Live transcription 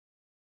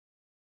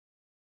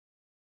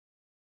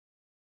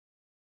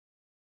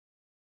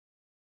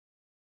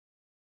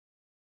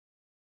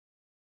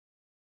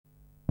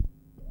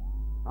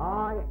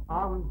I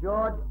am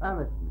Jack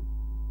Emmerson.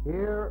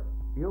 Here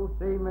you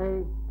see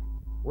me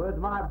with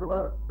my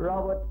brother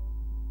Robert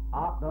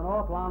at the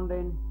North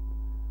Landing.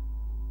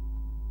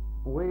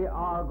 We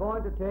are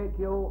going to take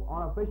you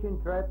on a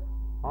fishing trip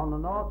on the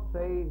North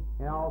Sea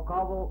in our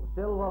coble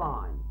silver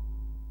line.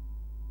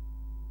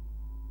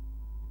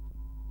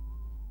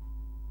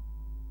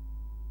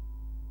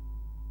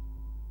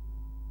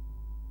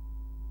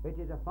 It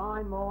is a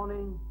fine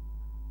morning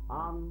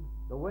and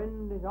the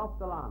wind is off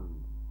the land.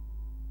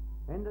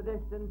 In the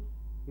distance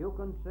you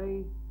can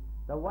see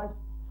the West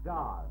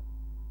Scar.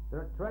 There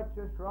are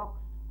treacherous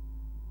rocks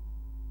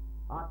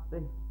at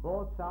the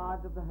both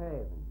sides of the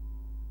haven.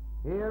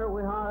 Here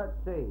we are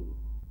at sea.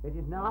 It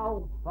is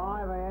now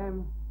 5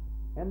 a.m.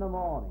 in the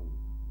morning.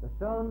 The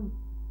sun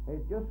is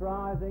just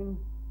rising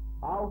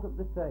out of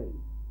the sea.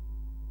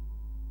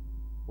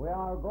 We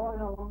are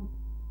going on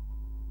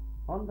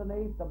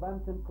underneath the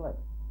Benton Cliffs.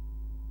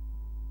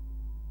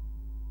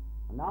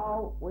 And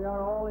now we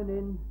are hauling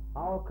in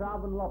our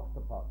crab and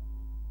lobster pots.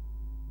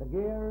 The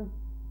gear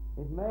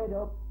is made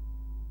up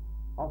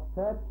of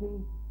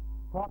 30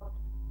 pots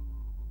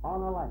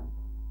on a length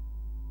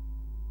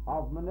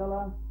of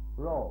manila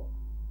rope.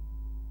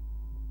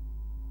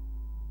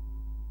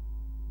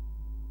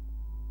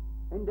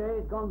 In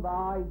days gone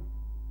by,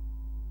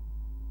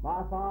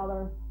 my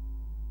father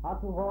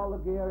had to haul the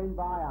gear in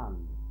by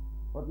hand,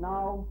 but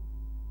now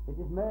it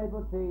is made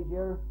much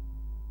easier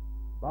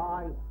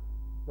by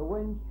the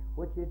winch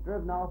which is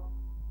driven off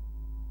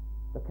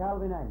the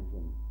Kelvin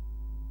engine.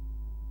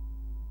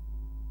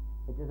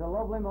 It is a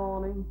lovely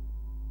morning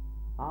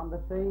and the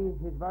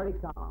sea is very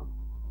calm.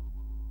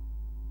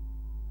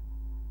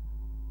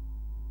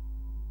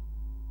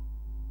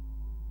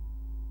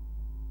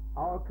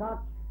 Our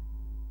catch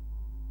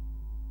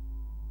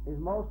is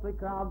mostly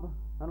crab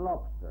and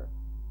lobster.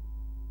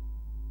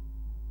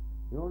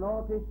 You'll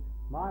notice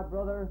my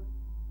brother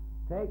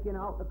taking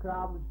out the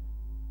crabs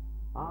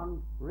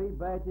and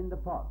rebaiting the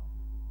pots.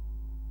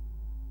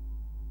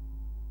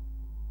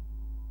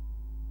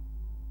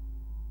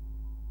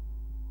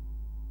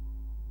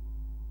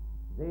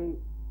 The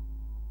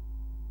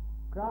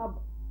crab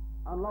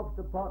and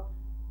lobster pots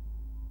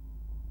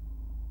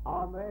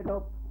are made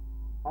up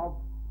of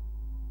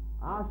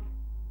ash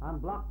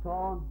and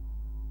blackthorn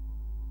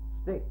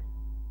sticks,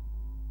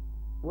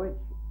 which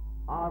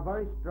are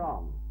very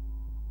strong.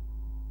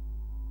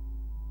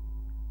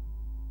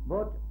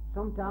 But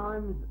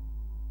sometimes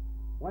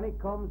when it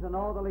comes a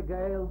northerly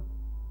gale,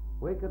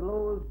 we could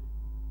lose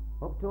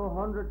up to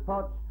 100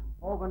 pots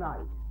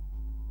overnight.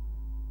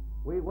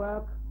 We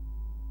work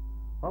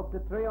up to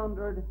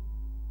 300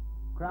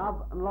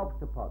 crab and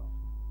lobster pots,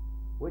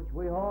 which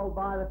we haul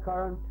by the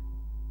current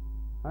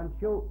and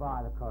shoot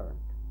by the current.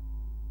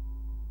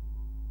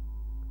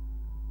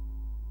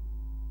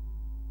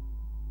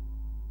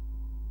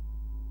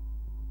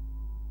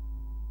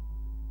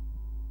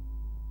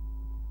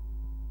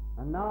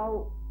 And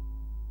now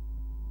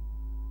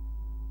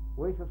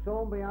we shall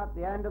soon be at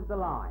the end of the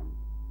line.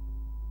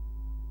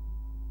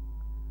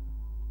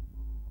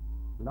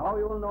 Now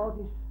you will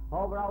notice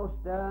over our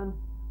stern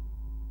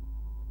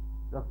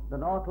the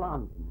North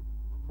Landing,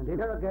 and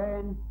here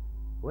again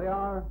we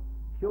are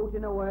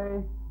shooting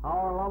away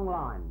our long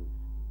lines,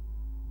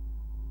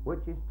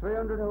 which is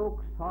 300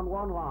 hooks on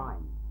one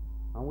line,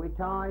 and we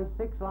tie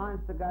 6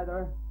 lines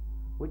together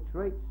which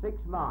reach 6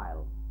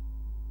 miles.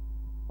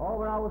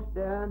 Over our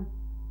stern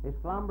is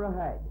Flamborough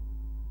Head,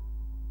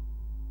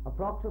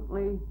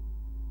 approximately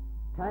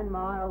 10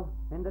 miles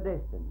in the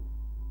distance.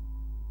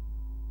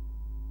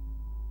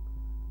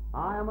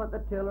 I am at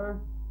the tiller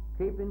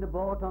keeping the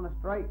boat on a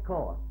straight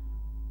course.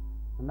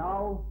 And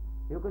now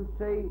you can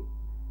see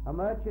a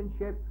merchant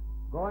ship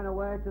going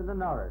away to the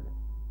northward.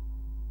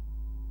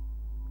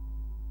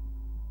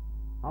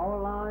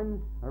 Our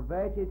lines are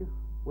baited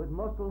with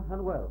mussel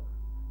and wilk,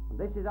 and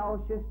this is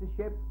our sister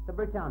ship, the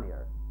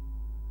Britannia.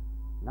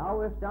 Now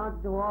we're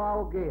starting to haul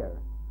our gear,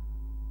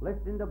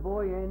 lifting the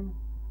buoy in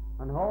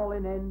and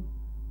hauling in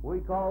we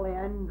call the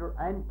end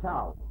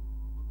tow.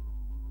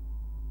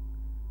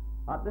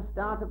 At the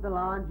start of the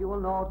lines you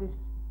will notice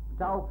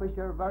the tow fish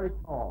are very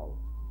small,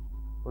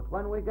 but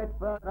when we get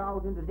further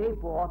out into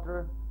deep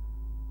water,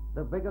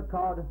 the bigger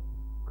cod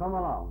come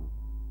along.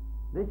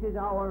 This is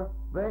our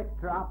bait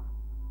trap,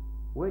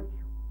 which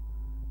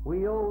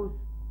we use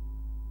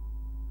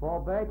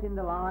for baiting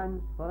the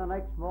lines for the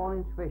next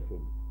morning's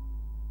fishing.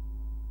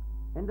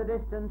 In the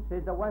distance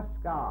is the West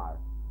Scar,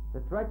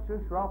 the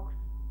treacherous rocks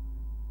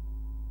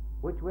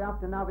which we have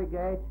to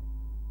navigate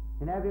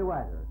in heavy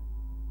weather.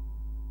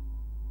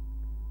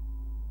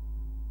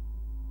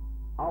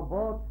 Our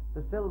boat,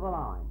 the Silver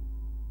Line.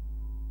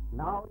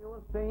 Now you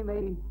will see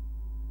me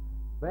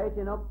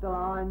baiting up the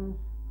lines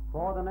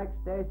for the next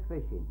day's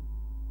fishing.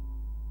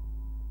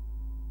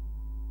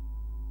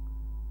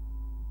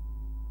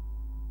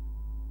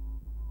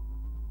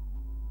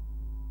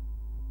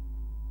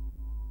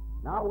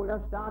 Now we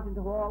are starting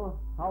to haul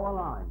our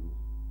lines,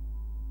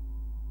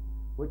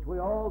 which we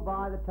haul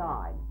by the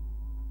tide.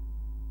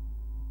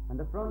 In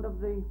the front of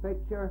the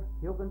picture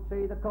you can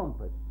see the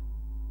compass,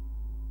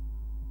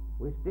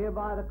 We steer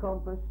by the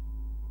compass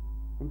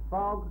in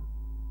fog,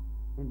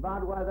 in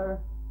bad weather,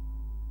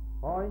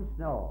 or in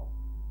snow.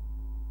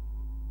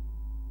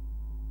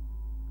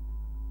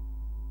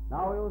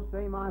 Now you'll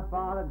see my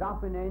father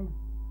gaffing in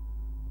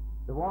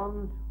the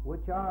ones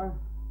which are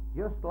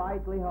just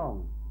lightly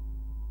hung.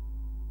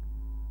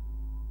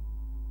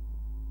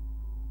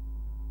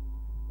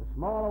 The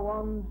smaller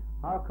ones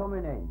are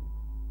coming in,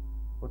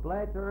 but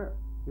later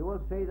you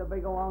will see the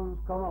bigger ones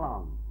come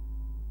along.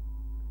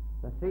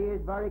 The sea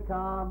is very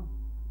calm,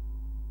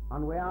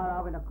 and we are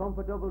having a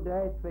comfortable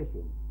day's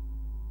fishing.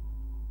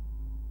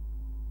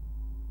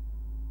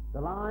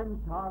 The lines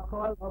are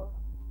coiled up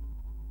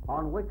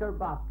on wicker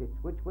baskets,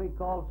 which we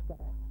call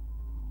skeps.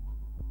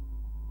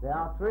 There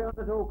are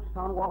 300 hooks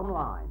on one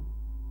line,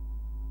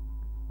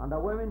 and the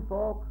women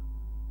folk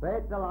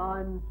bait the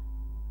lines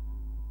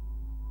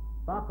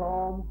back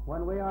home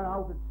when we are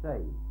out at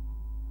sea.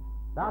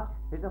 That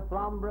is a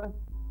Flamborough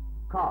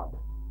cod,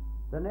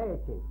 the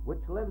native,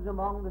 which lives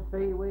among the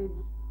seaweeds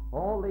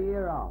all the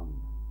year round.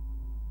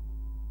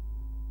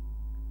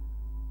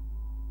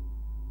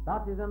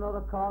 That is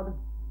another cod,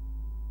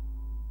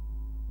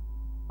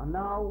 and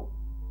now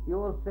you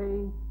will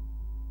see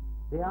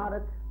the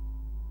haddock,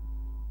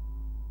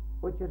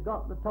 which has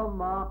got the thumb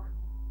mark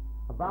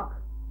back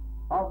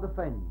of the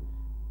fins,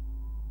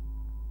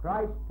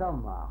 Christ's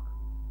thumb mark,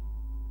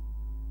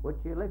 which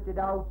he lifted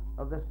out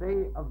of the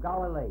Sea of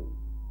Galilee.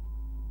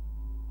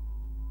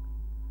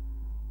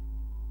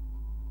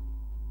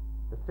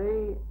 The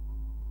sea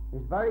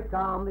is very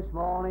calm this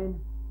morning,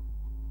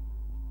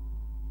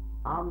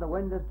 and the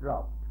wind has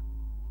dropped.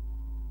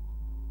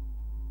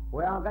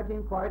 We are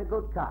getting quite a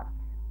good catch.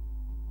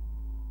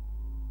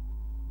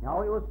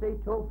 Now you will see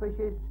two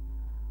fishes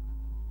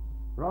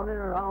running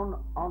around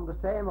on the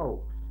same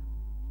hooks.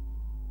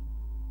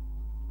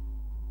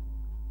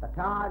 The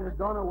tide has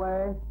gone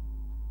away,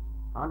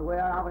 and we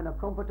are having a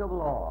comfortable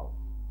haul.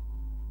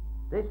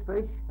 This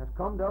fish has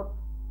come up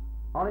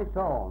on its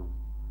own,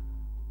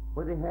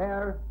 with the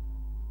hair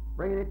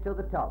bringing it to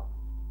the top.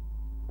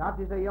 That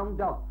is a young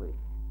dogfish.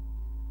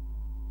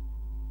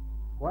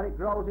 When it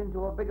grows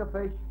into a bigger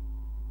fish,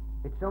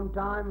 it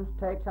sometimes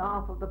takes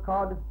half of the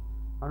cod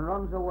and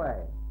runs away.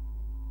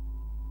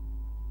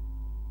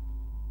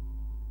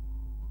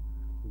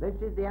 This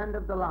is the end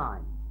of the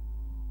line.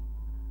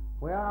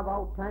 We are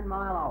about 10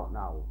 miles out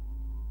now.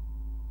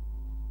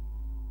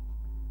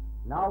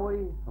 Now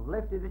we have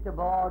lifted it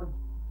aboard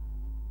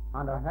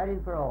and are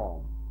heading for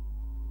home.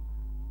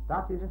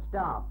 That is a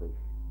starfish,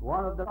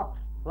 one of the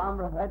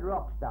Flamborough Head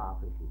rock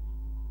starfishes.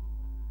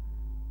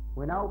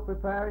 We're now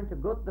preparing to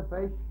gut the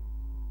fish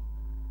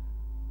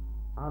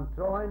and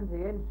throwing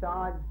the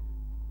insides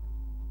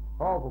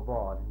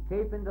overboard and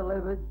keeping the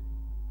livers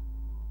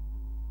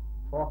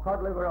for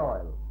cod liver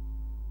oil.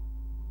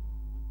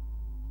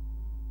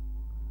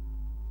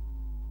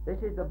 This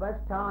is the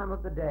best time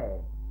of the day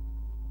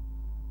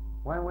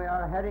when we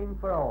are heading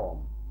for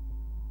home.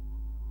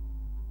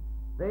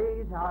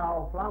 These are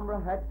our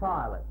Flamborough Head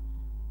pilots,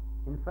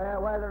 in fair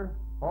weather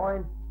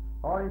or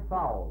in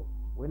foul.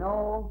 We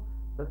know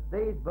that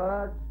these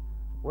birds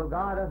will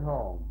guide us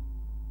home.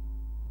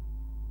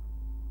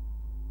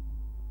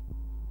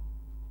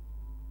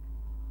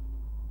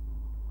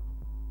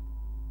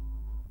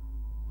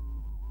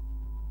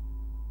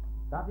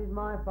 That is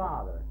my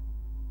father.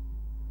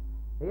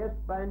 He has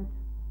spent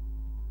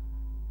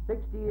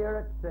 60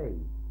 years at sea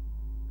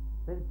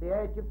since the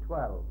age of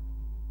 12,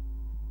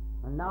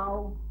 and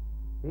now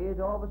he is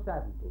over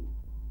 70,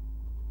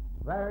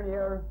 very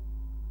near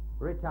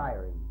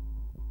retiring.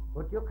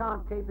 But you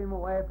can't keep him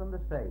away from the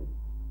sea.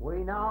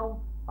 We now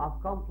have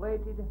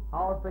completed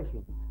our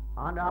fishing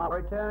and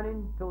are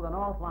returning to the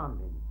North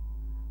Landing,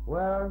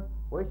 where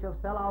we shall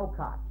sell our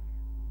catch.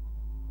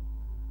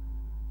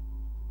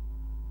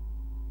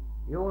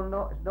 You will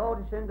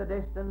notice in the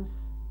distance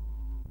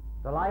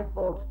the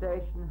lifeboat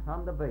station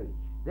and the beach.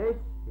 This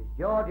is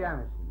Jack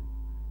Emmerson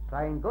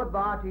saying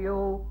goodbye to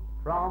you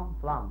from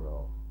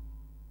Flamborough.